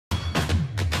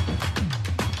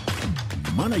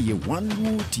mana ye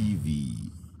One TV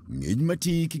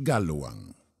ngejmati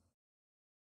kigalwang.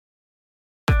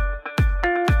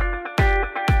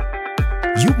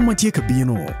 Yuk matie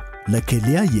kabino la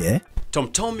kelia ye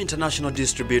Tom International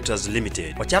Distributors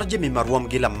Limited wacharje mi maruam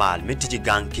gila mal metiji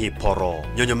ganki poro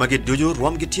nyonyo magi duju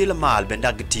ruam gitila mal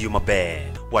benda gitiyu mabe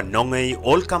wanongei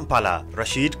Old Kampala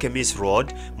Rashid Kemis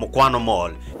Road Mokwano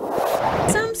Mall.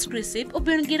 Sam's Crisip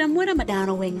obero gira mwera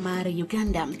madano weng mare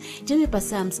Uganda. Jami pa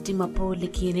Sam's timapo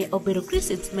likine obero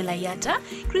Crisps melayata,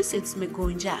 Crisps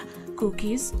megonja,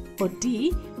 cookies,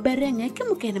 odi, berenge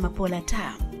kemukene mapola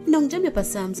ta. Nong jami pa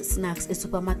Sam's snacks e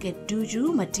supermarket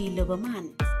duju matilo baman.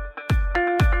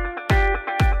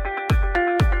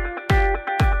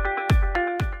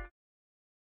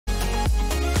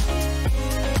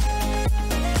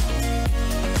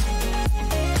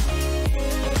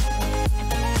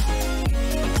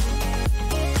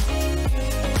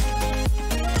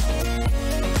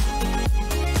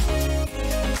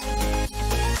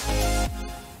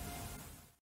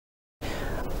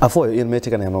 Afoy in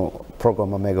metika neno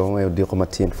program mega mo di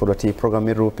Komakech fodoti program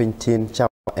Rupiny Tin cha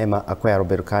ema akwero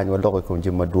bedo kanyo logo ko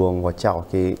jima duong wa chao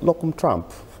ki lokum Trump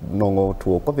nongo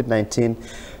to COVID-19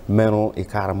 meno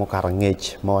ikara mo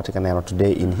karangech mo tika neno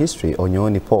today in history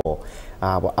onyoni po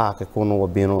wa ake kuno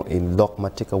wabino in lok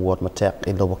matika word matek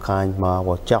in lobo kany ma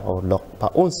wa chao lok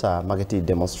pa unsa magati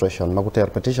demonstration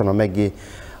maguter petition omegi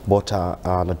bota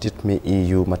na ditmi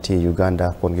EU mati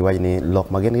Uganda kon giwaji ni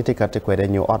lok magen giti kate kwede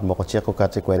nyo ot moko cheko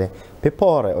kate kwede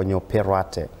pepore onyo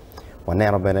perwate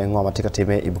wanero bene ngoma tika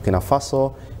time i Burkina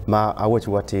Faso ma awochi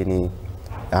wati ni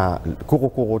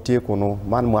kuku tie kuno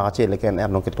man mo ache leken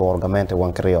erno kito orgamente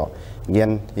wankrio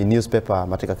gen i newspaper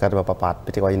matika kate papat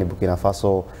piti waji ni Burkina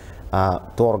Faso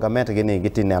to orgamente geni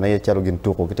giti na ye chalo gin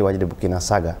tuko giti waji ni Burkina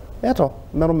Saga eto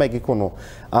mero megi kuno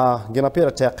gina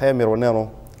pera te kemero nero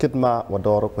kitma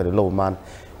wadoro kwede low man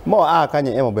mo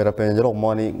kanye emo bera penjero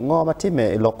moni ngoma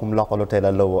time lokum lokolo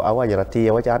tela low awajira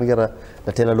tie wacha angira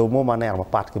la tela low mo maner ma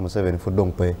pat ki mo seven fu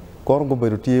dong pe kor go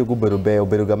beru tie go beru be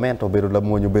beru gamento beru la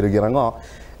monyo beru gira ngo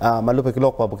malupe ki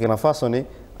lokwa Burkina Faso ni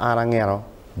arangero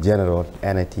general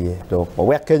NTA do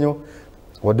wek kenyo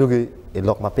wadugi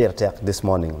lok ma pertek this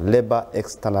morning labor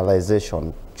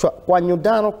externalization kwanyu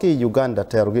dano ki Uganda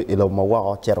terugi ilo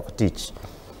mawao chero teach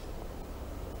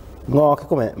ngo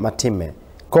kikome matime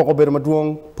koko ber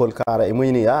maduong polkara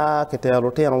imwini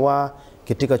ketero teno wa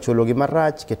ketika chologi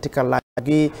marach ketika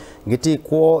lagi ngiti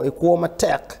ko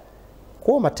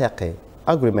matek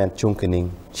agreement chunkening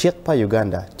chek pa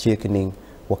Uganda checkening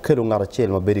wakelo ngara chel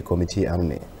maberi committee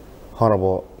amne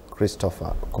honorable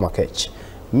Christopher Komakech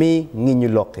mi nginyu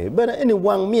loke bena any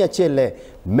wang mi achele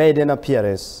made an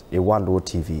appearance in One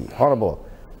TV honorable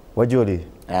wajoli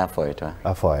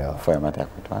afoya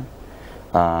matakutwa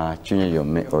Junior yo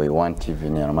me o One TV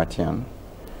ni amatian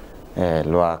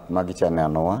loak magicha na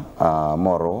noa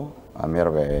moro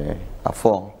amerbe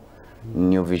afo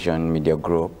New Vision Media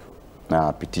Group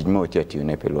na pitijmo tiati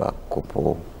ne pelwa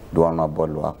kopo duana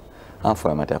bolwa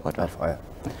afo matakota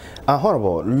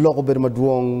horrible logo ber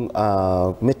maduong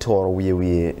metor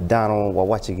wiwi dano wa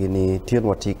wachigini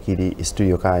tirwati kidi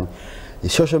studio kan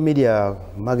social media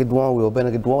magidwan we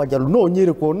obena gidwan wajalu no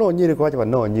nyiri ko wacha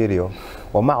no nyiri yo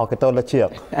o ma o ketola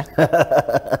chiek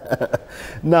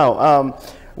now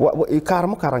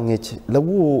karamo karangech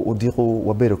lawu udiro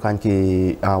wabero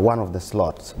kanki one of the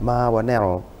slots ma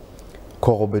wanero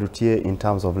ko berutie in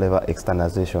terms of labor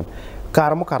externalization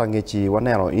karamo karangechi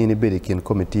wanero ini berikin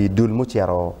committee dul mu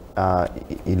chero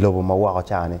ilobo mawa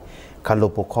chane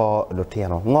kalopo ko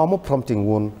lotieno ngomo prompting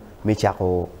won mi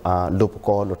chako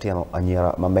lopo lotieno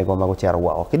anyera mamego mago chero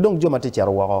wao kidong joma ti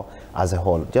chero wao as a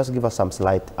whole just give us some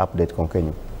slight update kon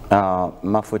kenyu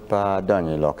mafut pa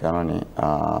dani lokanoni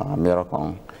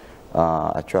mirakon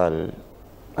actual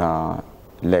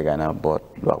lega na bot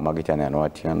lo magitana no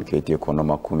atian kete kono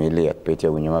makumile pete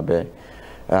unyuma be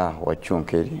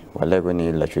wachunkeli walego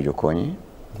ni la chujukoni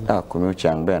kumi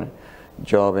changben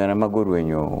job na maguru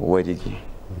wenyo wadiki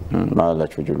ma la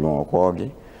chujulungo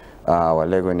kogi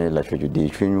walego ni la chujudi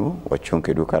chunyu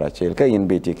wachunke du karachel ka yin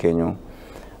beti kenyu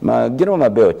ma gino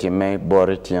mabe otime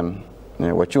boretian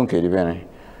wachunke di bene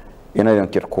ina yon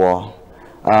kirko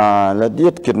la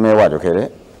diet kitme wado kere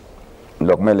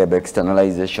lok mele be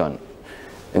externalization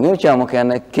ngir chamo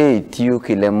kana ke tiu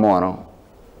ki le mono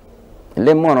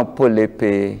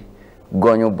polepe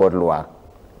gonyo bodlwa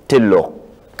telo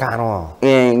karo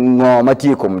ngo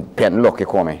mati kom pen lok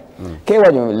kome ke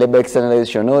wado le be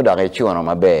externalization no da rechuno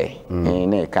mabe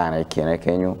ne kana kene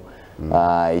kenyu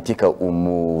itika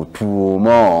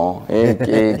tumo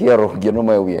kero gino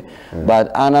mawe but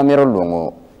ana mero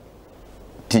longo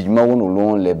tijma wonu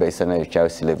lon le be sana child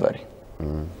slavery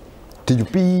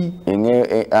Tijupi.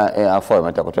 Inge a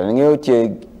forma ta ko inge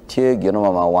che gino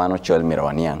mama wano chol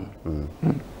mirawaniang.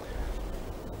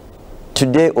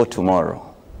 Today or tomorrow,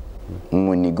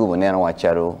 muni gubernera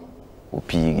wacharo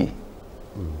upigi.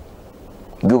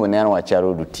 Gubernera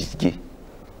wacharo dutiki.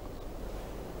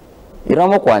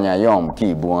 Iramo kwanya yom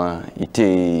ki bua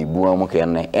ite bua mo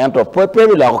kenne. Ento pepe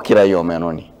la ko kira yom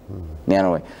enoni.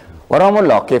 Nenwe. Waramo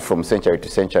loke from century to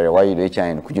century why you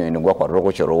China kujo ndo kwa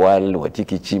roko choro wal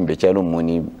watiki chimbe chalo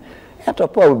muni. Ento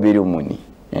pa ubiri muni.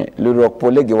 Luro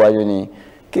polege wayo ni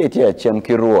keti a chem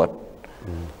ki ruot.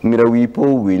 Mira wipo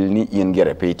will ni in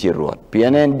gere peti ruot.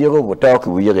 Pianen diego botao ki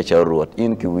wiyege cha ruot.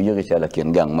 In ki wiyege cha la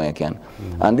ken gang ma ken.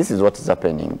 And this is what is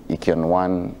happening. Iken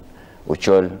one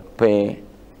uchol pe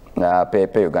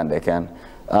Uganda can.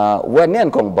 When yan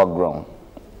kong background.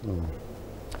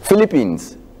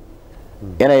 Philippines.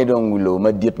 Ena idong ulo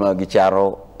madit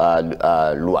magicharo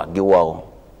luak giwao.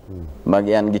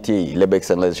 Magian giti lebek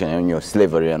sanalization yo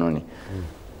slavery anoni.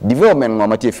 Development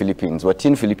mamati Philippines.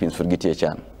 Watin Philippines for giti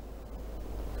chan.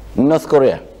 North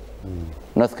Korea.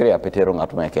 North Korea peterong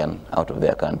out of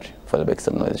their country for lebek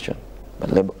sanalization.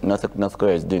 But North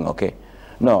Korea is doing okay.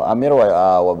 No, Amiro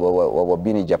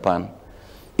wabini Japan.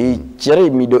 Chere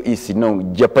Middle East, no.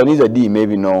 Japanese D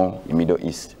maybe no in Middle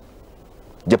East.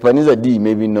 Japanese D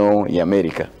maybe no in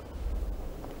America.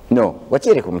 No, what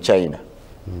chere from China?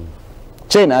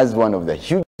 China has one of the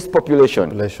hugest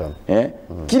population.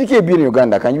 Kirike be in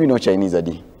Uganda, can you know Chinese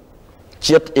D?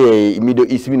 Chet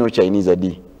Middle East we know Chinese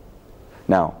D.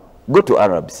 Now, go to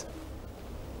Arabs.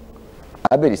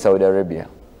 I bet Saudi Arabia.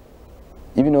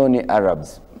 Even only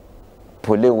Arabs,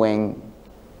 Pole Weng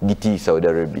Giti Saudi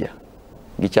Arabia.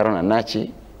 Gicharo na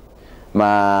nachi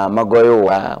magoyo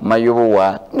wa mayobo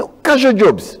wa no casual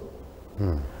jobs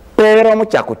pero mo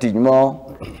chakoti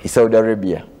mo in Saudi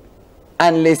Arabia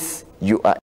unless you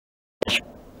are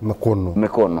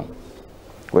mekono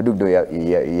wadugdo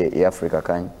ya Africa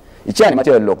kan ichani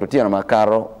mateo lokto tiano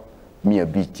makaro mia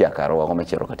bichi akaro wa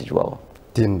komechero katijwao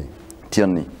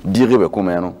tieni diribe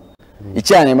kumeno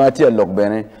ichani mateo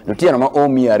lokbene lutiano ma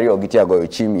omi ario gitiago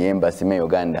chimi embassy me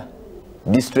Uganda.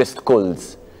 Distressed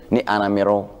calls ni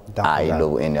anamero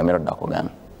ailo in Amero Dakogan.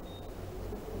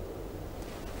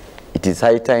 It is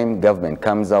high time government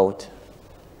comes out,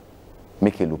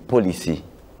 make a policy,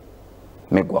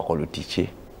 make wakolo tiche.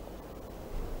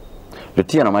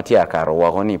 Lutia na matia karo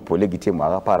wahoni polegiti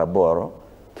mwaga para boro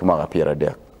kimaga pira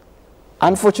dek.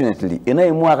 Unfortunately, ina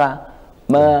imwaga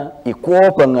ma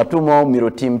ikuopa ngatumo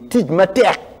mirotim tij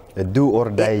matek. A do or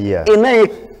die here. Ina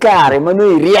kare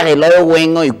manu iriake la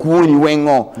wengo ikuni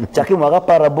wengo chaki mwaga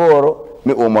para boro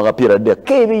me o mwaga pira de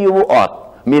kebi yubu ot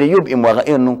mire yub imwaga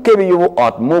enu kebi yubu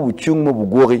ot mobu chung mobu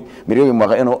gori mire yub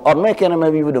mwaga enu ot me kena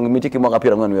me bibu dong mitiki mwaga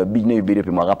pira ngonu ya bijne yubiri pi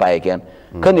mwaga pa eken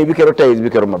kani bikero taiz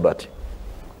bikero mabati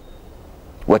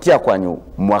watia kwanyu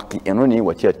mwaki enu ni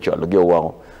watia cholo ge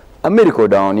wao America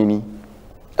down nini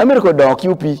America down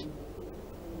kiupi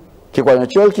ki kwanyu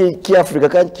chol ki Africa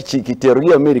kan ki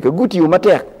terugi America guti yu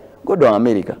matek go do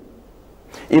America.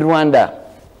 In Rwanda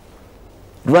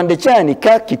chani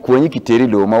kaki kwenye kiteri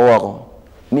lo mawako.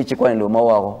 Ni chikwa lo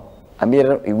mawako.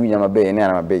 Amira iwinya mabe ne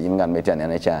ana mabe ingan metani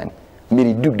ana chani.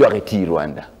 Miri duk do reti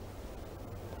Rwanda.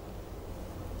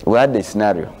 We had the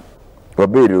scenario.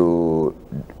 Waberu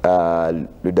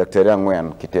le docteur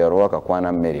Angwen kitero waka kwa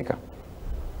America.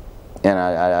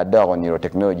 Yana adago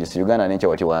neurotechnology Uganda nenche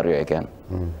wati wario eken.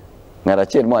 Ngara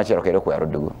chen mo achero kero kwa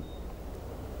rodugo.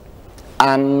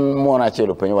 And mona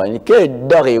chelo penyo wani ke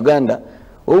dog Uganda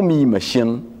o mi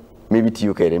machine maybe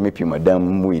to UK maybe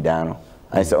madam muidano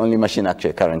and it's the only machine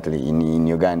actually currently in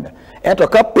Uganda and to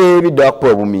ka baby dog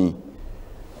problem me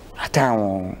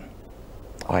atamo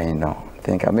I know I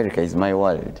think America is my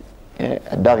world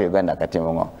dog Uganda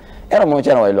katimo era mo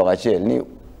chana wa loga chel ni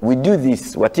we do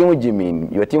this watimu jimin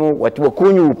watimu watu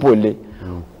kunyu upole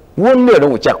wonde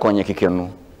do chakonye kikenu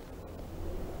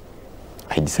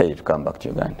I decided to come back to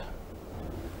Uganda.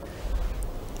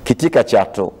 Kitika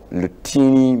chato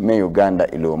lutini me Uganda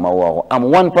ilo mawao.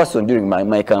 I'm one person during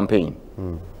my campaign.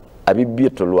 Abi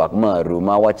bito luak maru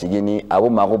mawachi gini abu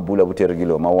mago bula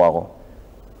buterigilo mawao.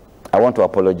 I want to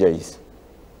apologize.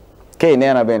 Ke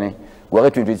nena bene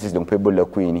wage 26 donc pebo la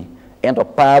queeni ento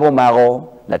pabo mago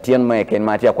la tien me ken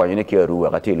matia kwa yone ki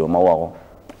ruwa katilo mawao.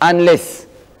 Unless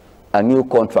a new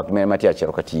contract me matia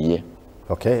chero katiye.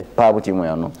 Okay. Pabo timu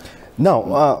yano. Now,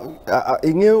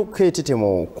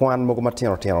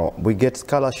 we get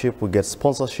scholarship, we get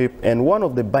sponsorship, and one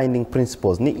of the binding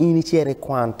principles ni initiere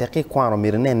kwan teke kwan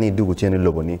mirene ni dugu cheni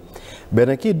loboni.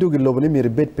 Benaki dugu loboni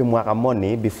miribet pe mwaka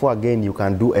money before again you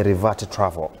can do a revert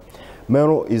travel.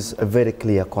 Mero is a very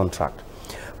clear contract.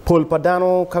 Pol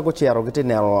padano kago chiaro giti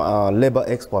nero labor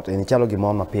export in chalo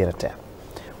gimon ma pirete.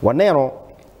 Wanero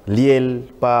liel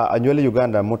pa anywele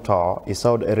Uganda muto i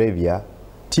Saudi Arabia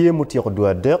tie mutiro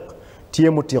dua dek, tie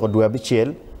mutiro dua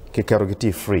bichel ke kero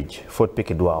giti fridge, food pick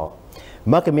duao.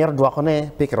 Make mier duako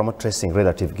ne pick rama tracing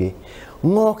relative gi.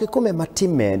 Ngo ke kume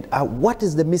matimed, what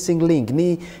is the missing link?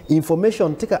 Ni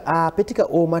information tika petika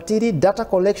o matiri data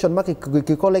collection make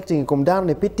collecting kumdano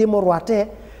ne piti morwate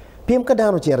pim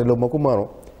kadano chiare lo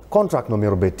makumaro. Contract no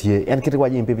mero betie en kiti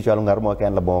waji impipi chalo ngar mo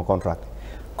ken la bon contract.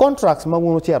 Contracts ma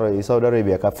wono chiaro in Saudi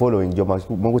Arabia ka following jo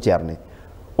mo chiarne.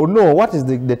 Oh no, what is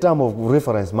the term of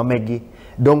reference ma megi?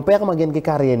 Donc père ma gen ke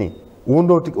karieni.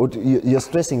 Undo you're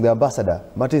stressing the ambassador.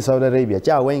 Mati Saudi Arabia.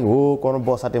 Cha weng oh kono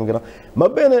boss atem gena. Ma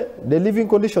bene the living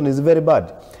condition is very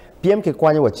bad. PM ke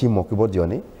kwanya wa chimo ki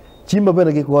bodjoni. Chimo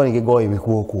bene ke kwani ke goyi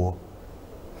kuo.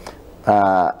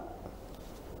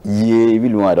 Ye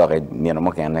wilu wa dore ni no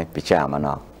mo ken na pichama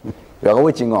na. Yo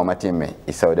go chingo matime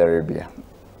in Saudi Arabia.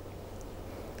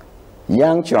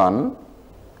 Young John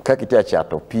kakita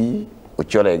chatopi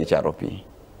uchola gi chatopi.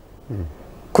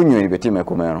 Kunyo ni betime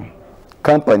kumeno.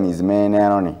 Companies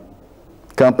menano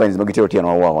companies magitero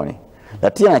tiano wa ni. La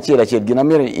tiana chela chel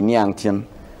ginamire ini Young Tin.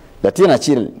 La tiana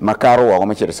chel makaro wa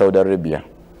gomechere Saudi Arabia.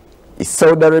 I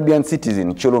Saudi Arabian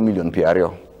citizen cholo million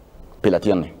piario.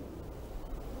 Pelatiane.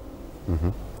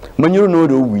 Manyuru no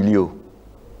do wilio.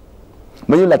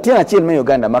 Manyuru la tiana chel me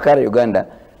Uganda makara Uganda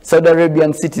Saudi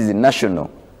Arabian citizen national.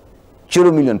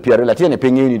 Cholo million piario la tiana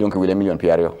pengeni donc wile million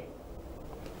piario.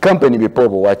 Company be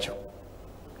pobo wacho.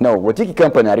 Now, what is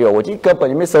company ario? What is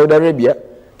company me Saudi Arabia?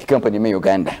 Ki company me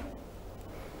Uganda.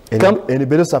 Any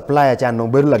better supplier chan no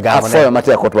better la gama. Afa mate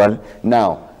akotwal.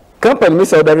 Now, company me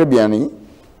Saudi Arabia ni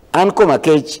an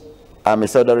Komakech a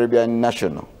Saudi Arabian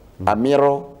national.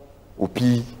 Amiro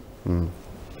upi.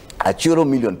 A churo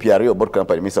million piario bot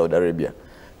company me Saudi Arabia.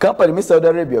 Company me Saudi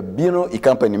Arabia bino I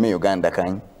company me Uganda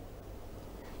kan.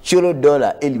 Churo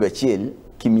dollar elibachel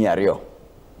kimiario.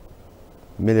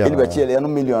 Million. Elibachel ano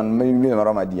million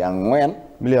ramadi angwen.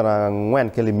 Million angwen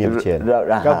kele mil chel.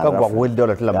 Ka gwa wel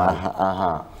dollar tla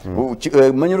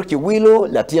mali. Manyuru ki wilo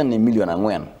latian ni million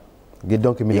angwen.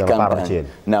 Gidon ki million para chel.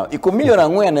 Now, iko million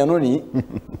angwen ano ni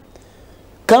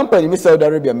company mi Saudi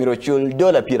Arabia miro chul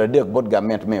dollar pira dek bot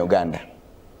government me Uganda.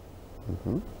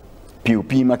 Piu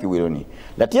ma ki wilo ni.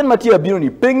 Latian matia biro ni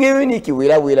pengewe ni ki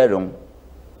wila dong.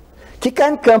 Ki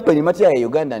kan company matia ya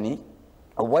Uganda ni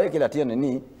awale kila tiana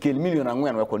ni kil million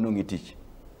angwen wa konongi teach.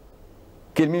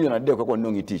 Kil million ade kwa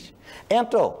konongi teach.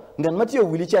 Ento ngan matio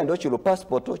wili chando chulo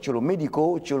passport, chulo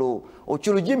medical, chulo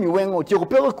jimi wengo, chulo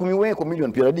pego kumi wengo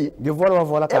million piradi. Ge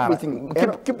vola kara. Everything.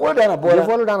 Ki bola na bola. Ge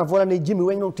vola vola ni jimi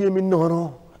wengo timi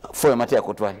nono. Fo matia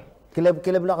kotwali.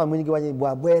 Kele blaka mungi waje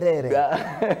bwa bwerere.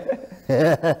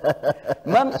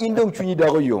 Man indong chuni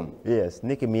dago yom. Yes,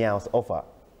 Nicky Meow's offer.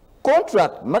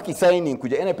 Contract maki signing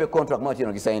kuja NP contract maki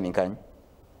no signing kan.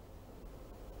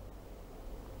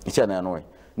 Ichana anoi.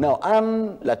 Now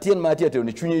an latien mati ate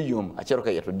ni chunye yom achero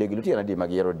ka yeto degi lutiana di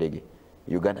magiyero degi.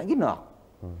 Uganda gino.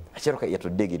 Achero ka yeto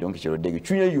degi donc chero degi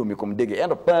chunye yom kom degi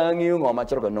endo pangi ngo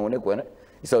machero ka none kwene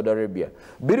Saudi Arabia.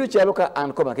 Biru chalo ka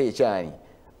an koma ke chani.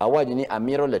 Awaji ni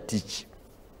amiro la teach.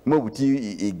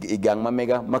 Mobuti igang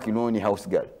mamega makino ni house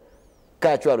girl.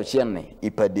 Ka chwalo chenne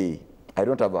ipade. I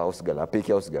don't have a house girl, I pick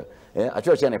house girl.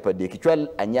 Achwalo chenne ipade kichwal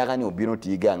anyaga ni obino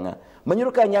ti iganga.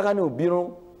 Manyiro ka anyaga ni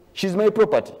obino, she's my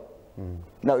property.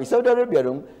 Now in Saudi Arabia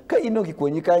dong ka ino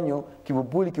kikwenyi kanyo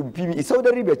kibupuli kibupimi in Saudi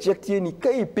Arabia check tieni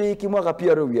ka ipe kimwaka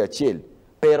pia ro ya chel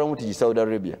pero muti Saudi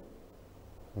Arabia.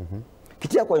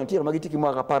 Kitia kwa yonti magiti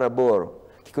kimwaka para boro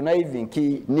kikuna even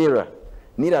ki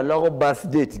nira logo birth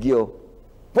date gio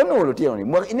pono wolotia ni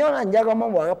mwa ine ona nyaga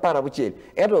mamwa para buchel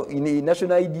endo in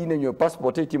national ID ne your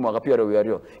passport ti mwaka pia ro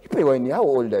yario ipe wa ni how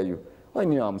old are you? Why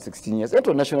ni I'm 16 years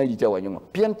endo national ID ta wanyuma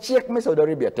pian check me Saudi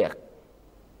Arabia tek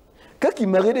kaki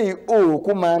magede o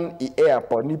kuman I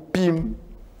airport ni pim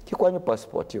ki kwa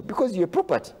passport yo because you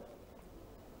property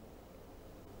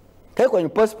kai kwa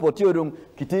passport yo dum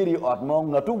kiteri ot mo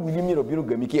ngatu wilimiro biro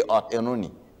gamike ot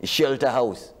enoni shelter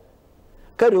house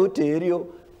kado terio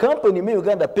company me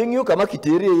Uganda pengyo kama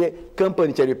kiteri ye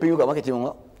company chari pengyo kama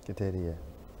kitingo kiteri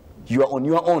you are on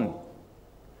your own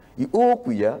I o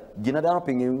kuya gina dano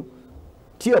pengyo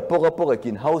tia poga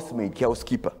kin housemaid ki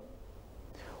housekeeper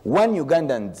one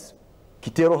Ugandans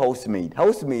kitero housemaid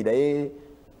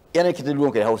yana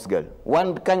kitelu ke house girl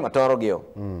one kan matoro geo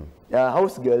ya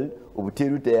house girl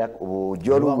obuteru tek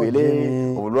obujolu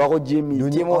wele obulwago jimi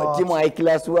timo high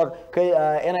class work kai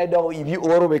ena do ibi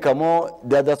oro be kamo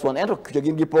that's one ento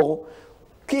kujagin pogo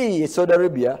ki Saudi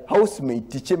Arabia housemaid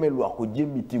tichemelwa ko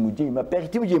jimi timu jimi ma per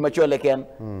timu jimi macho leken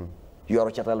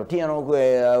yoro chatalo tiano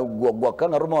gwa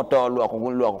kana rumo to lo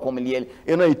ko miliel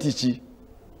eno itichi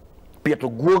pieto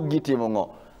gwogi timongo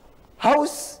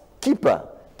housekeeper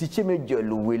ticheme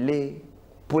jolu wele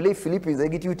pole Philippines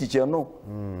agiti utichano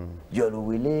jolu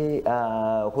wele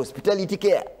hospitality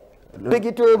care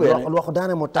pegito be lo ko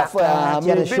dane mo taka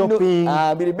tiare shopping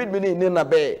biri bidbini nena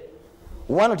be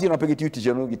wano tino pegiti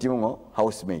utichano gitimongo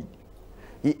housemaid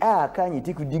I kanyi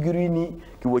tiku degree ni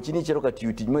ki wochini chero ka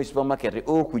tiuti mo supermarket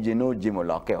o kuje no jemo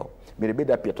lokeo mere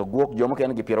beda pieto gwok jomo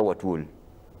kan gi piero watul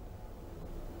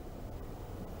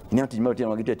ina timo tino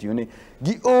magite tiune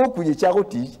gi o kuje chako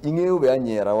ti ingeo be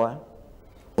anyera wa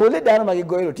pole dano magi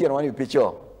goyelo tino wani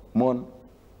picho mon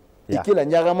ikila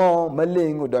nyaga mo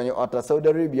malengo donyo ota Saudi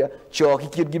Arabia cho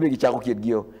kikir gibe gi chako kit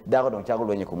gio dago don chako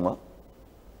lonye kumwa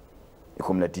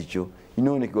ikumla ticho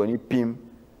inone ko ni pim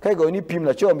kai go ni pim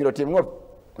la cho miro timngo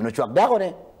no chwak dago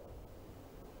ne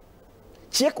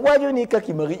chek wajo ni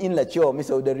kaki mari in la cho mi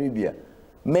Saudi Arabia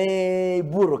me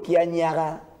buro ki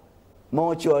anyaga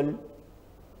mo chol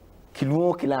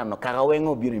kiluo kilano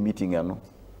karawengo biri meeting ano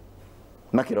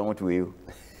makiro ngotu weyo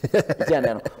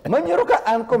tiana manyoro ka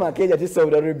an koma keja ti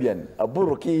Saudi Arabian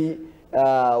aburo ki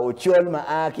o chol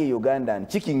ma aki Ugandan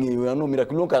chiking yo no mira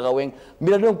kiluo karaweng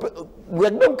mira don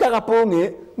wedom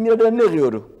karaponge mira don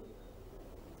neriodo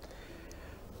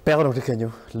Pero de Kenya,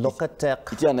 look at tech.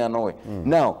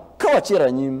 Now,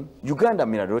 Kawachira nyim Uganda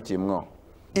mira roti mngo.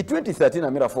 In 2013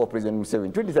 amira for President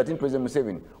Museveni. 2013 President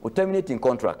Museveni o terminating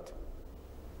contract.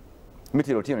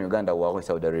 Miti roti in Uganda wa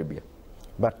Saudi Arabia.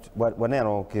 But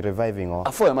when ki reviving or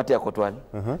afo mati akotwali.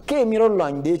 Ke miro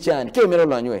lande chan, ke miro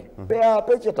lanywe.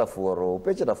 Peche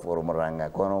taforo maranga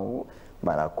kono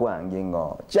mara kwa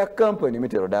ngingo. Cha company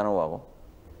miti rodano wako.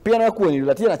 Piana kuoni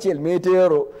latina chel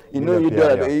metero ino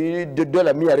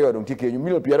 $100 million don tike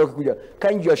million piaro kuja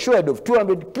can you assured of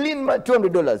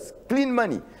 $200 clean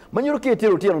money manyoro ke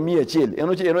tero tiano mia chel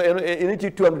eno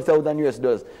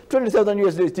 $200,000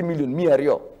 $200,000 is million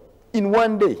million in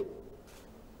one day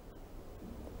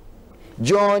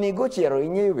Johnny gochero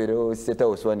inyebero seta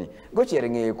oswani gochero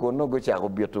nge ko no gocha ko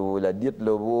bioto la diet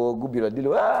lo gubiro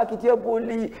dilo kitia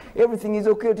poli everything is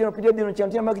okay tino pidia dino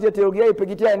chantia makija teogia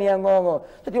ipegitia ni ngongo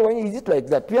so is it like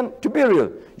that to be real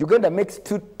Uganda makes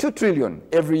 2 trillion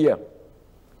every year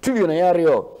trillion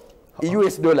ayario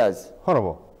US dollars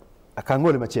horrible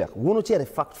akangole machia wono chere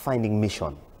fact finding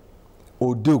mission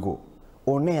odogo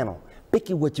oneno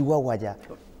peki wachiwa waja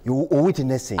you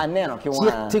witnessing aneno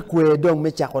kiwa tikwe dong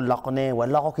mecha ko lokone wa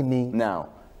lokini now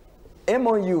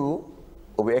MOU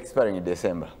will be expiring in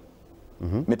December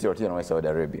meteoroti in Saudi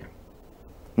Arabia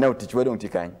now tichwe dong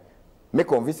tikany me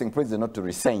convincing president not to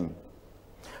resign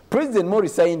president more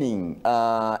resigning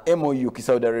MOU ki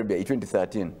Saudi Arabia in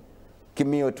 2013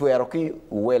 kimio twero ki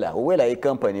uwela a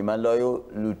company man loyo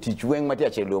lu tichweng mati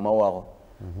achelo mawako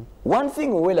one thing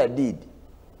uwela did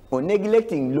on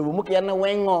neglecting lubumuki yana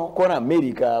wengo kona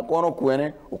America kono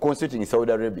kwene o constituting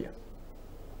Saudi Arabia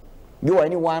you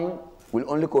anyone will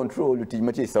only control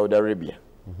ultimately Saudi Arabia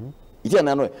iti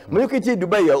nano mo kiti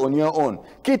Dubai you are on your own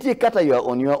kiti Qatar you are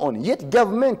on your own yet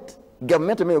government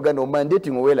me Uganda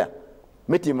mandating wela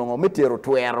meti mongo metero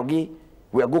twerogi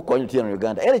we go konyo tiano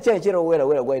Uganda ele chero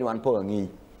wela gwa ni one power ngi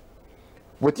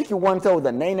wotiki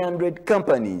 1900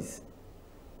 companies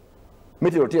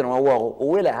Metro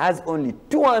Owela has only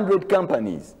 200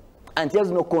 companies and he has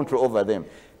no control over them.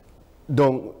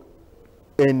 Donc,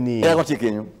 well,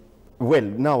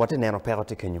 now what in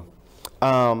Kenyu?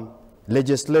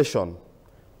 Legislation.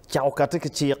 Chao katiki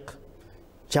chik.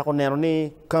 Chao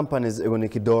neroni companies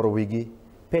egoniki doro wigi.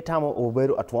 Petamo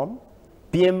oberu atwam.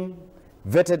 PM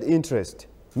vetted interest.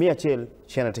 Mia chel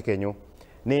chena tekenyu.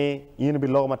 Ne yin bi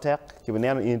log matek.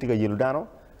 Kibinano yin tika yiludano.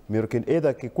 Mirukin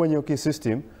either ki kwenyo ki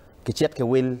system. Kichet ke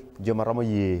will jomaramo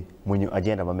ye munyu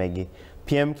agenda mamegi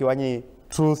PM kiwanyi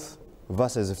truth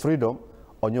versus freedom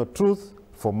on your truth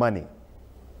for money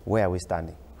where are we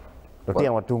standing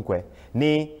rotia watunkwe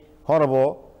ni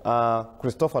honorable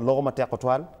Christopher Logomate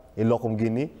akotwal ilokum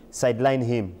gini sideline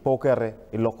him pokere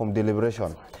ilokum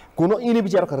deliberation kuno ili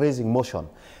bicharo ka raising motion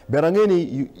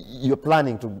berangeni you're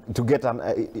planning to get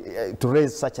to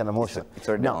raise such an motion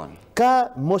now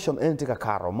ka motion entika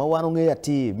karo mawano ngeya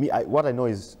ti what I know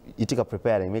is itika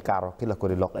preparing me karo kila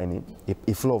kodi lock any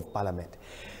a flow of parliament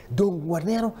donc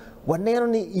wanero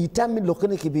ni itami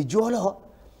lokene kibijolo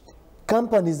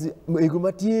companies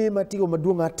igumati matigo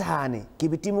madunga tane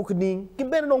kibitimu kning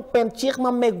kibeno non pen chik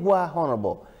ma megwa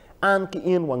honorable an ki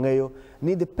in wangeyo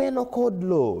ni the penal code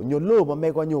law nyo law ma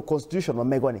megwa nyo constitution ma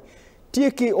megwa ni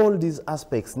take all these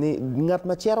aspects ni ngat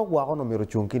ma chero wa ono miro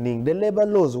chunki ning the labor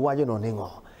laws wajo no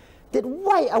ningo that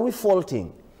why are we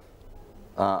faulting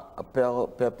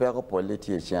per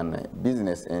politician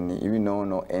business and even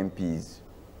no MPs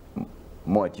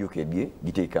more at UK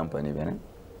get company bene.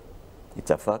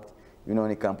 It's a fact. You know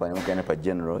any company we can have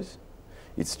generals.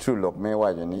 It's true look me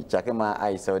why ni chake ma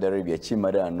I Saudi Arabia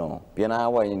chimada no.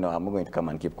 Piana why you know I'm going to come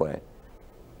and keep quiet.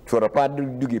 For a part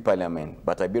dugi parliament,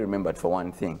 but I be remembered for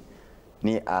one thing.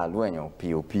 Ni alwenyo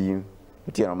POP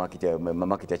tiana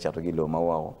makita chatogilo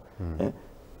mawao.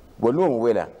 Walo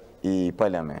wela I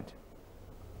parliament.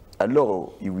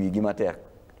 Alors, we give matter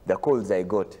the calls I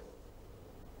got.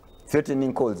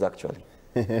 13 calls actually.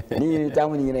 But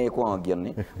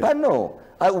no,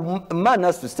 man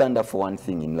has to stand up for one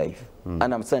thing in life.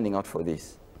 And I'm standing out for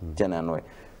this.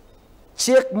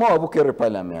 Check more about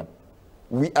parliament.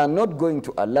 We are not going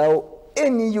to allow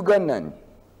any Ugandan,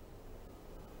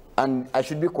 and I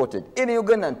should be quoted, any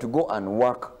Ugandan to go and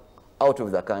work out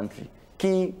of the country.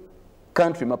 Key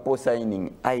country mapo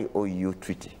signing IOU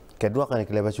treaty. Kedua kan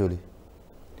kileba chuli.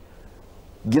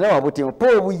 Gina wabuti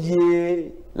po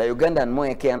buye la Uganda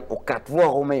moye kian okatwa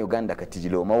home Uganda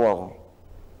katijilo mawaro.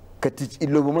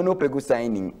 Katijilo bomono pegu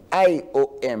signing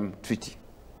IOM treaty.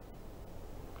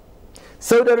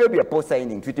 Saudi Arabia po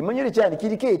signing treaty. Manyeri chani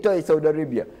kidike ito Saudi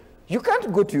Arabia. You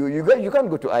can't go to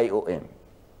IOM.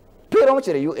 Pero mo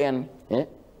chere UN,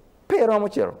 Pero mo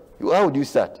chere. How do you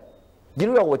start?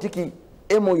 Gina watiki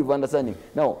MOU understanding.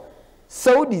 Now,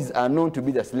 Saudis are known to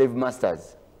be the slave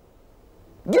masters.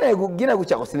 Gina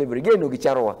guchako slavery, gina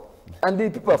gucharoa. And the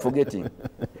people are forgetting.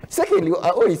 Secondly,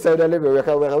 Saudi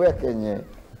Arabia, Kenya.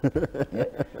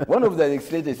 One of the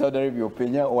legislators in Saudi Arabia,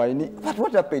 but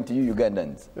what happened to you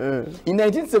Ugandans? In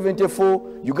 1974,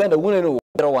 Uganda wouldn't know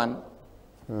one.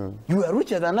 You were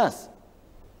richer than us.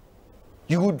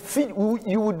 You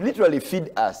would literally feed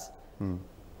us.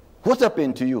 What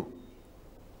happened to you?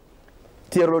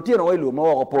 Tierotiro wailu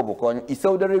mawa pobo konyo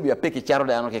Saudi Arabia peke charo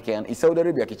da anoke ken Saudi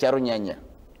Arabia kicharo nyanya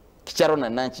kicharo na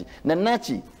nachi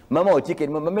mama otike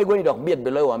mama goni dok biet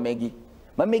below wa megi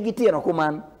mamegi tieno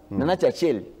kuman na nachi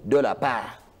achel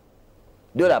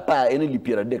 $1 eno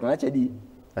lipira dek nachi di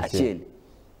achel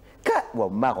ka wa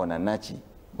mako na nachi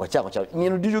wachako chao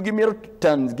nyino diju gimero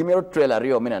tons gimero trailer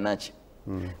rio mena nachi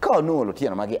ka no lo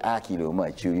tieno magi akilo ma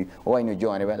chui wa ino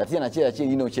joane ba tieno achel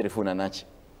ino cherefuna nachi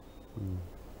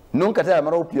non katala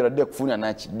mara upira de kufuna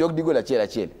nachi dog digo la chela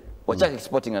wachaka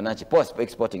exporting na nachi post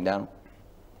exporting down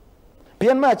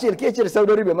pian ma chel ke chel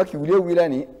Saudi Arabia maki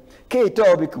wilani ke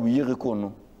tobi ku yiri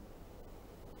kono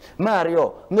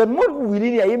Mario ngon mo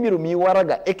wilini ayemiro mi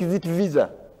waraga exit visa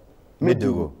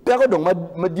medugo pero dong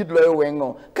madit lo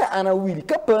wengo ka ana wili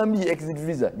ka pami exit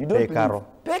visa you don't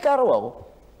pay caro wako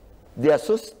they are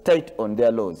so tight on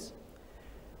their laws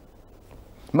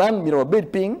man miro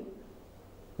bid ping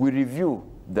we review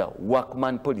the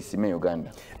workman policy in Uganda.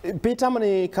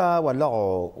 Pitamani ka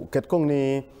walo ketkong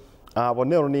ni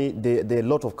wanero ni the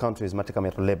lot of countries matika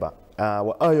meto labor.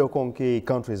 Ayo konki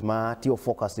countries ma tio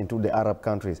focused into the Arab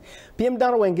countries. PM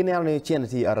daro wengine ni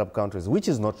chianati Arab countries, which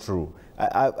is not true.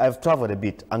 I've traveled a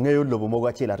bit. Angayo lobo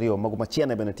moga chela rio maguma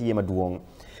chiana benati yema duong.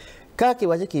 Kaki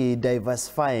wajiki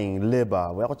diversifying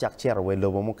labor, we chak chero we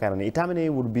lobo mokarani. Itamani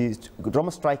would be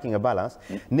drama striking a balance.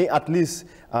 Ni at least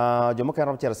jomo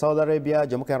kan chero Saudi Arabia,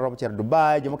 jomo kan chero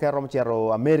Dubai, jomo kan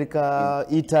chero America,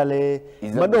 Italy.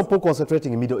 But don't put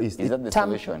concentrating in Middle East. Is that the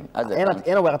solution?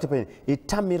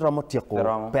 Itami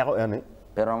ramotiko pero ene.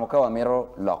 Pero mkawa miro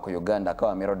loko Uganda,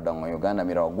 kawa miro dongo Uganda,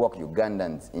 miro work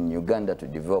Ugandans in Uganda to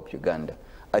develop Uganda.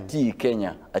 Ati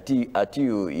Kenya, ati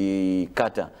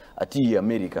Qatar, ati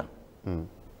America.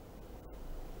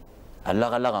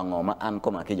 Alaga ngoma an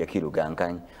koma keja kilo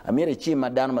gankany amere chi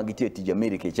madano magiti ti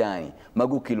America chai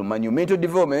magu kilo monumento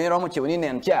development era mo chewini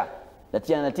nencha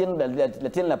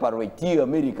latin la parweti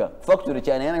America factory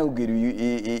china yana ugiru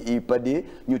ipade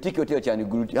nyutike otio chani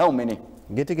group how many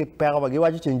getike pera ba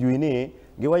giwaji chenjuini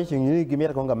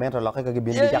gimera konga mental la ka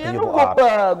gibindi jakki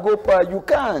gopa you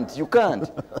can't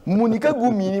munika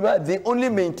gumini ba they only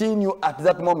maintain you at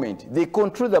that moment they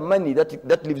control the money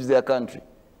that leaves their country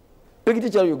pekiti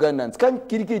cha Ugandans kan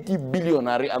kiriketi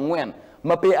billionaire angwen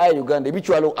mape ay Uganda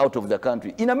bichwalo out of the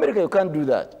country in America you can't do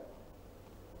that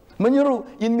manyuru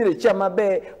in mire chama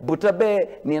be butabe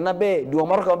ni na be do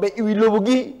marka be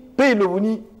iwilobugi pe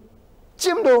lobuni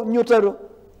chimdo nyotaro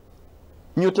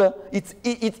Nyota,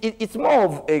 it's more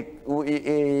of a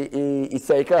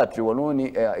psychiatry.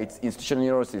 It's institutional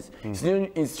neurosis.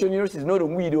 Institutional neurosis is not a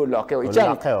widow lock. It's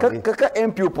ka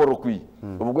MP porokui.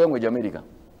 Obugwengwe America.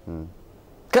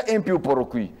 Ka MP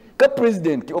porokui. Ka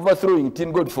president overthrowing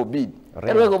tin, God forbid.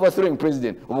 Overthrowing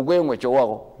president. Obugwengwe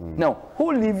chowako. Now,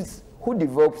 who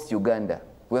develops Uganda?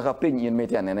 We are paying in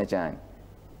Meti and Nenechan.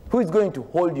 Who is going to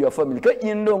hold your family? Ka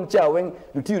indong chaweng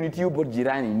luti bot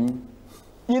jirani ni.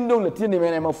 Indong luti ni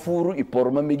mena mafuru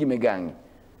iporma megi megangi.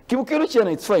 Kibukelo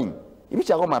chana it's fine. Ibi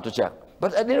chako mato chak.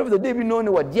 But at the end of the day we know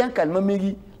what diankal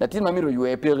mamegi latin mamiro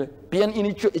yue pere. Pian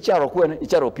ini icharo kwene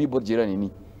icharo pi bot jirani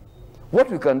ni. What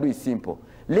we can do is simple.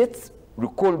 Let's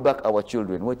recall back our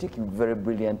children. We're taking very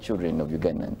brilliant children of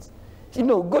Ugandans. You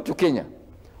know, go to Kenya.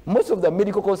 Most of the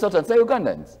medical consultants are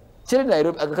Ugandans. Chile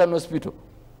Nairobi Aga Khan Hospital.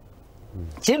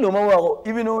 Chile Mawao,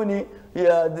 even only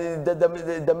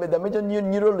the major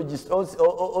neurologist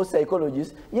or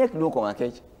psychologist, yet no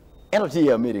Komakech. And not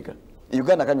here America.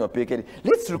 Uganda can pay.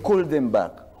 Let's recall them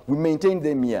back. We maintain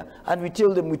them here. And we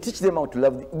tell them, we teach them how to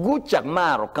love the good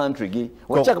Chakmaro country.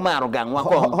 Chakmaro gang.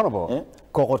 Honorable,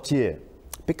 Kokotier.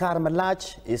 Picard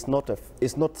Malach is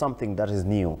not something that is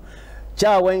new.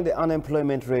 Chaweng the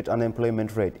unemployment rate.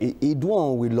 It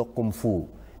don't we look fu.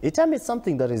 It is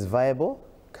something that is viable.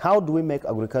 How do we make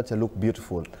agriculture look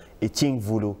beautiful? Iching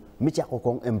vulu, micha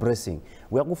kokong embracing.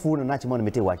 We are fu na nachimon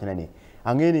mete wachanani.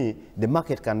 Angeni the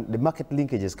market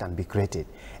linkages can be created.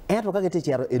 And we get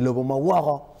chero ilobo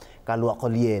mawako kalwa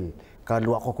koliel,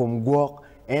 kalwa kokumgwok,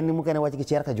 and mukana wachiki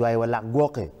chero ka jwai wala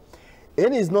gwoke.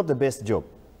 It is not the best job.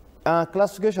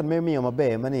 Classification memi on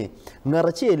mabe mani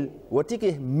ngarachil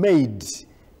watiki maid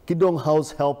kidong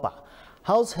house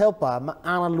helper ma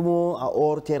analumo a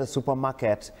or tere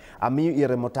supermarket ami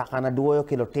ire motaka na duoyo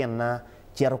kilo tenna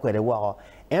chero kwede wao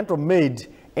ento maid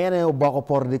ene obako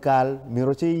pordikal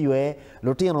mirochi yue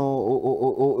lotino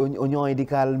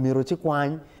onyoidikal mirochi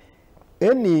kwany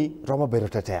eni roma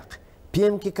berotetek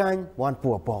pien kikany wan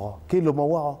puo kilo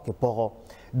mawao ke poko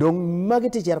dong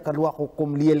magiti cher kalwa ko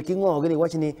kom liel ki ngo gani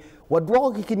wachini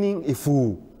wadwoko kikining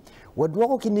ifu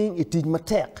wadwoko kining itij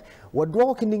matek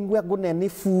wadwoko kining wegune ni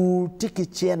fu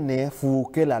tikichene fu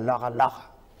kela la.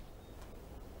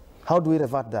 How do we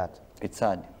revert that? It's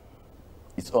hard.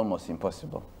 It's almost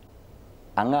impossible.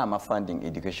 Anga funding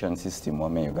education system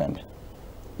in Uganda.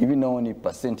 Even though only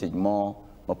percentage more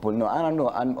no, I don't know.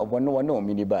 I know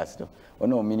minibus though. I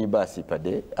know minibus per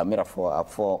day. I made for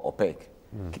OPEC.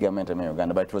 Government of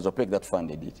Uganda, but it was OPEC that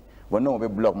funded it.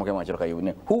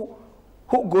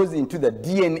 Who goes into the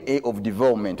DNA of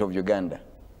development of Uganda?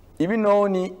 Even though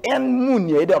ni en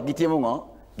munya edo kitimungo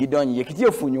gidonye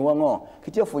kitio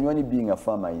funyu being a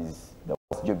farmer is the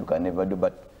worst job you can never do,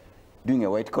 but doing a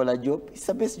white collar job is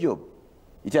the best job.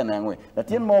 Itana ngwe. Na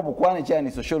tien mo bukwane cha ni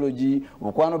sociology,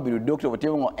 bukwano bilu doctor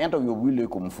whatever enter your will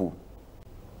kumfu.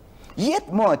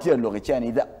 Yet more atia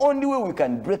lorichani, the only way we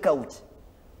can break out.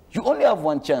 You only have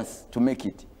one chance to make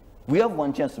it. We have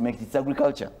one chance to make it. It's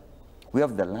agriculture. We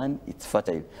have the land, it's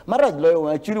fertile. Maraj lawyer,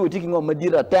 when actually we're taking on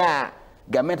Madira ta,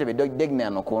 Gamenta be degna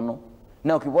no kono.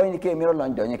 Now, Kiboy came here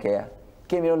on Donya Kaya,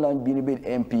 came here on Binibid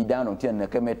MP down on Tian,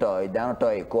 Kameto, down to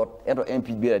a court, and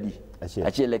MP Biradi.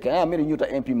 Actually, like I made you to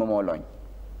MP Momoloin.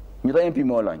 You MP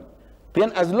Molloin.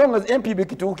 Pen as long as MP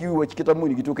Bekitoki, which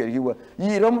Kitamuni Kitoki, you were,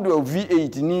 ye Ramudo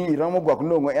V8, ni Ramogak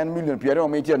no and million Piero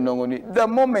Metia no. The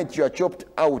moment you are chopped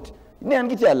out,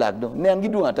 Nangita Lagdo,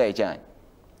 Nangidu Atai.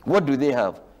 What do they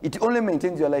have? It only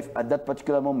maintains your life at that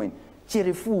particular moment.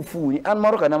 Cherry fu, and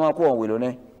Maroka Namako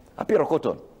will appear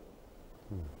cotton.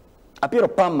 Appear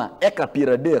Pama, Eka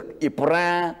Pira Dirk,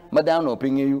 Ipra, Madame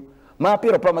opinion you. Ma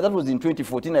Pira Pama, that was in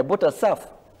 2014. I bought a SAF.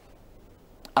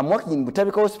 I'm working in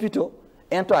Botanical Hospital.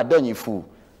 Ento adonyi fu.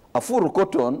 Afuru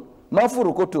cotton,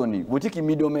 mafuru cotton, wotiki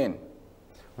middlemen.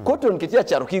 Cotton kitia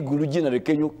charuki guluji na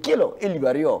rekenyo kilo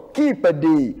elibario. Keep a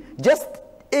day. Just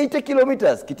 80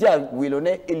 kilometers kitia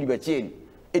wilone elibacheni.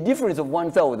 A difference of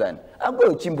 1,000. I'm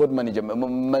going to chimbot manager,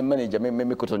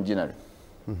 me cotton general.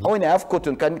 When I have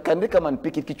cotton, can they come and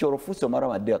pick it kichoro fuso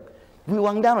marama dirk? We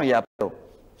wang down on yapo.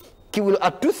 Ki will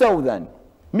at 2,000.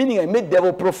 Meaning I made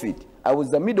double profit. I was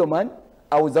the middleman.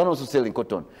 I was also selling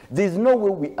cotton. There's no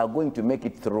way we are going to make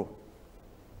it through.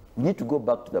 We need to go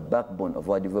back to the backbone of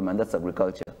our development. That's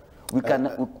agriculture. We can.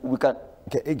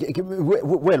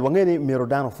 Well, wangeni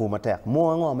mirodano fu matek.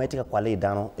 Mo ngo metika kwale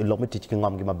dano ilokmi tichki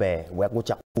ngom gi mabe. We go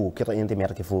chak fu kita yente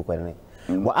merki fu ko ni.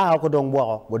 Wa a ko dong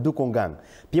bo wa du ko gang.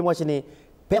 Pi mo chini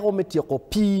pero metio ko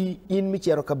pi in mi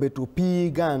chero kabetu pi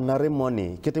gang na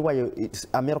remoni. Kete wayo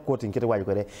amer quoting kete wayo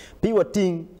ko de. Pi wa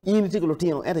ting in tikolo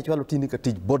tino ete chwalo tini ka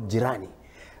tij bot jirani.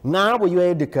 Na bo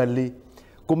yue de kali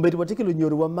kumbeti watikilo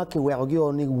nyoru wa make weogi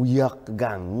oni wiyak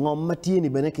gang ngom matini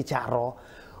bene ki charo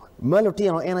malo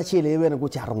tino ena chile wena go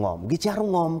charo ngom gi charo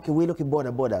ngom ke welo ki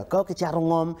boda ka ki charo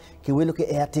ngom ke welo ki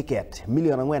air ticket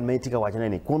million ngwen me tika wachana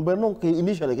ni kun benon ki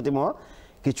initially kitimo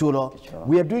ki chulo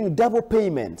we are doing double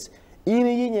payments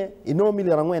ini yinye ino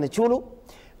million ngwen chulo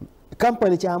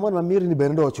company cha amon ma mirini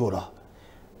bene do chulo.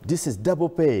 This is double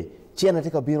pay. chiena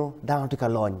tika bino down tika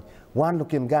lony wan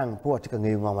lukin gang po tika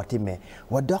ngayo nga watime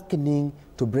wa dockening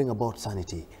to bring about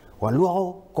sanity wa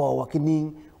luo ko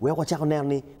wakining we ko chako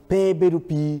nerni pe bedu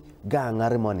pi gang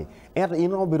arimoni eta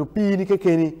ino bedu pi ni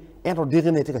kekeni ento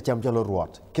digene tika chamjalo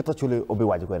ruot kita chule obi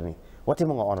waji kweni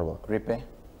watimo nga honorable Ripe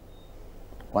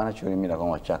wana churi mira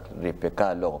kwa chak ripe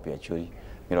ka logo pia churi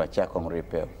mira chak kwa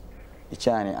ripe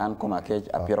ichani an Komakech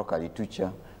apiro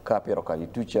kalitucha ka apiro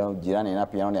kalitucha jirani na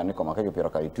pia ni Komakech apiro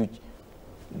kalitucha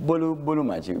bolu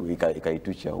maji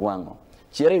kalitucha wango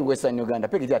chere Western Uganda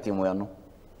peke ya timu yano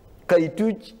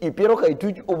kalituch ipiro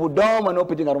kalituch obudoma no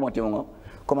pitinga romo timu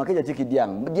Komakech atiki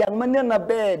diang manena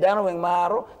be dano weng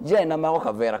maro je na mako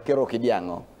kavera kero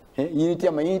kidiango yini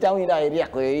tiama yini tamu ida iria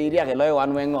ke loyo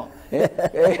wan wengo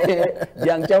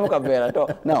diang chamu kavera to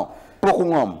now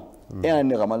pokungom ena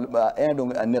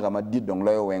nega ma didong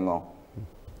loyo wengo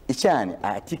ichani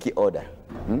atiki order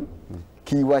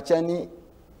ki wachani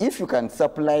if you can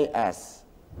supply us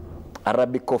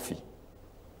Arabic coffee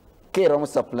Kerom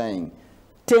supplying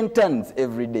 10 tons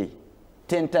every day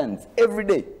 10 tons every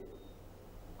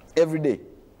day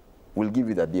we'll give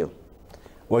you the deal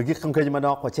wagi kan kay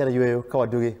mana ko cere yoyo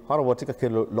kawadugi horo tika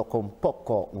kelo lokom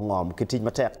pokko ngom kitij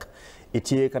matek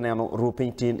itie kaneno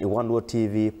Rupiny Tin I One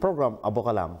TV program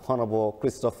abokalam honorable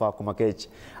Christopher Komakech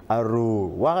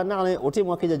aru wa nane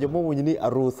otimo kija jomo nyini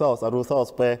aru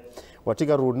south pe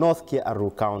watika ru north ki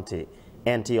aru county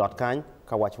enti otkan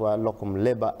kawachwa lokom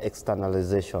labor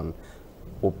externalization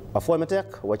afo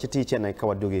metek wachiti chene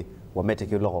kawadugi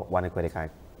wameteki logo wane kwere kan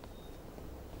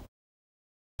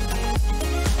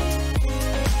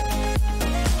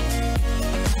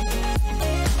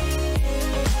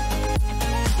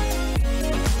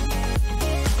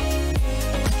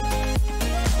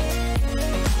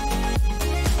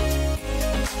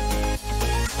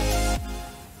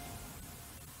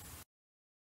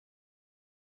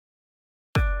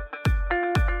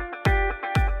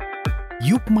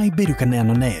Yup mai beru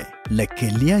kaneno ne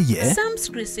lekelia ye Sam's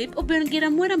Crisip obengira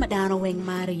mwera madano weng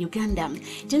mare Uganda.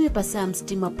 Jami pa Sam's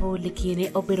timapo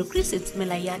likine obero Crisits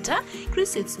melayata,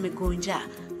 Crisits megonja,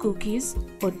 cookies,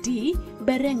 odi,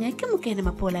 berenge kemukene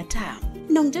mapola ta.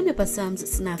 Nong jami pa Sam's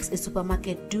Snacks e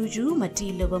supermarket duju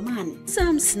matilo baman.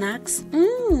 Sam's Snacks,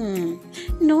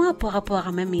 no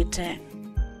apora mamite.